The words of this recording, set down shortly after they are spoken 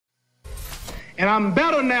And I'm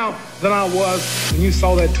better now than I was when you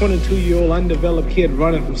saw that 22-year-old undeveloped kid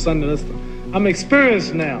running from Sunday Lister. I'm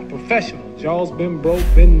experienced now, professional. Jaw's been broke,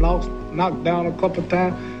 been lost, knocked down a couple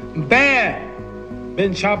times. Bad.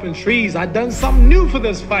 Been chopping trees. I done something new for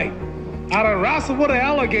this fight. I done wrestled with an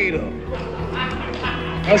alligator.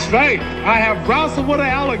 That's right. I have wrestled with an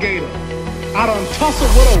alligator. I done tussled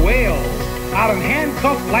with a whale. I done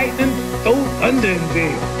handcuffed lightning, throw thunder in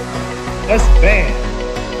jail. That's bad.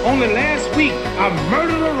 Only last week, I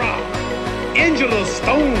murdered a rock, injured a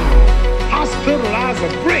stone, hospitalized a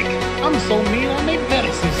brick. I'm so mean, I make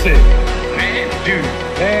medicine sick. Man, dude.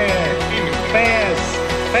 Bad.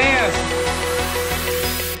 Fast.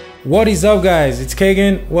 What is up, guys? It's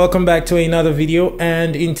Kagan. Welcome back to another video.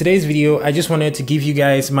 And in today's video, I just wanted to give you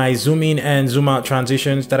guys my zoom in and zoom out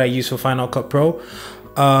transitions that I use for Final Cut Pro.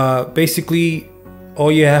 Basically,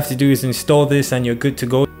 all you have to do is install this and you're good to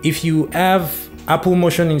go. If you have Apple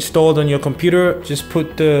Motion installed on your computer, just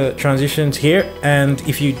put the transitions here. And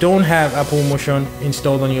if you don't have Apple Motion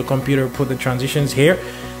installed on your computer, put the transitions here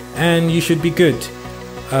and you should be good.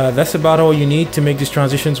 That's about all you need to make these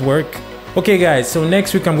transitions work. Okay guys, so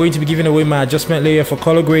next week I'm going to be giving away my adjustment layer for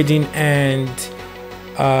color grading and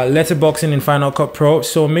letterboxing in Final Cut Pro.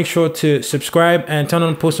 So make sure to subscribe and turn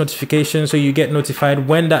on post notifications so you get notified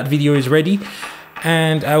when that video is ready.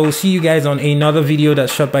 And I will see you guys on another video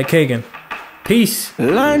that's shot by Kagan. Peace.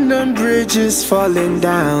 London Bridge is falling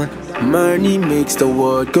down. Money makes the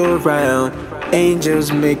world go round.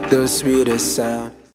 Angels make the sweetest sound.